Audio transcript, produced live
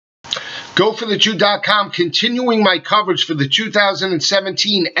GoForThe2.com, continuing my coverage for the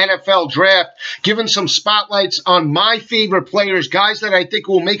 2017 NFL Draft, giving some spotlights on my favorite players, guys that I think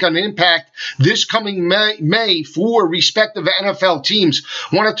will make an impact this coming May for respective NFL teams.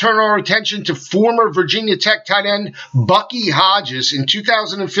 Want to turn our attention to former Virginia Tech tight end Bucky Hodges. In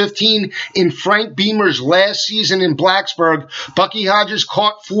 2015, in Frank Beamer's last season in Blacksburg, Bucky Hodges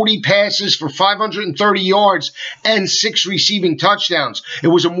caught 40 passes for 530 yards and 6 receiving touchdowns. It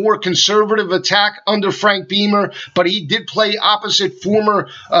was a more conservative attack under Frank Beamer, but he did play opposite former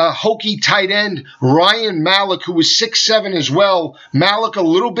Hokie tight end Ryan Malik, who was 6'7" as well. Malik a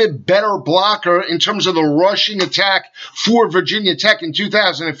little bit better blocker in terms of the rushing attack for Virginia Tech in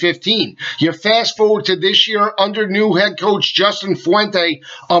 2015. You fast forward to this year under new head coach Justin Fuente,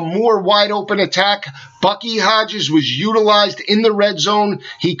 a more wide open attack. Bucky Hodges was utilized in the red zone.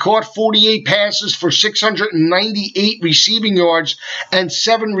 He caught 48 passes for 698 receiving yards and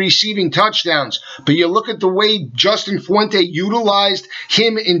 7 receiving touchdowns. But you look at the way Justin Fuente utilized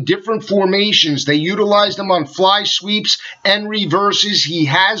him in different formations. They utilized him on fly sweeps and reverses. He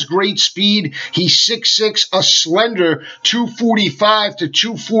has great speed. He's 6'6", a slender 245 to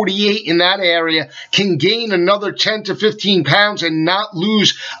 248 in that area. Can gain another 10 to 15 pounds and not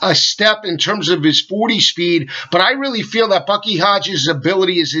lose a step in terms of his 40 speed. But I really feel that Bucky Hodges'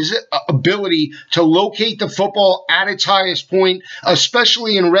 ability is his ability to locate the football at its highest point,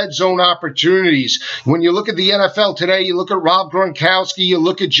 especially in red zone opportunities. When you look at the NFL today, you look at Rob Gronkowski, you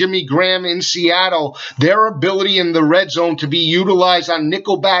look at Jimmy Graham in Seattle, their ability in the red zone to be utilized on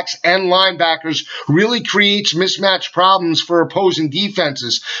nickelbacks and linebackers really creates mismatch problems for opposing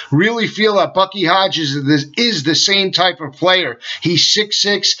defenses. Really feel that Bucky Hodges is the same type of player. He's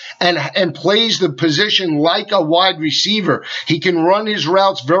 6'6" and plays the position like a wide receiver. He can run his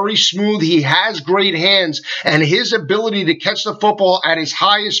routes very smooth. He has great hands, and his ability to catch the football at his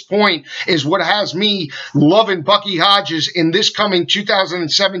highest point is what has me loving Bucky Hodges in this coming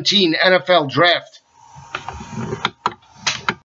 2017 NFL Draft.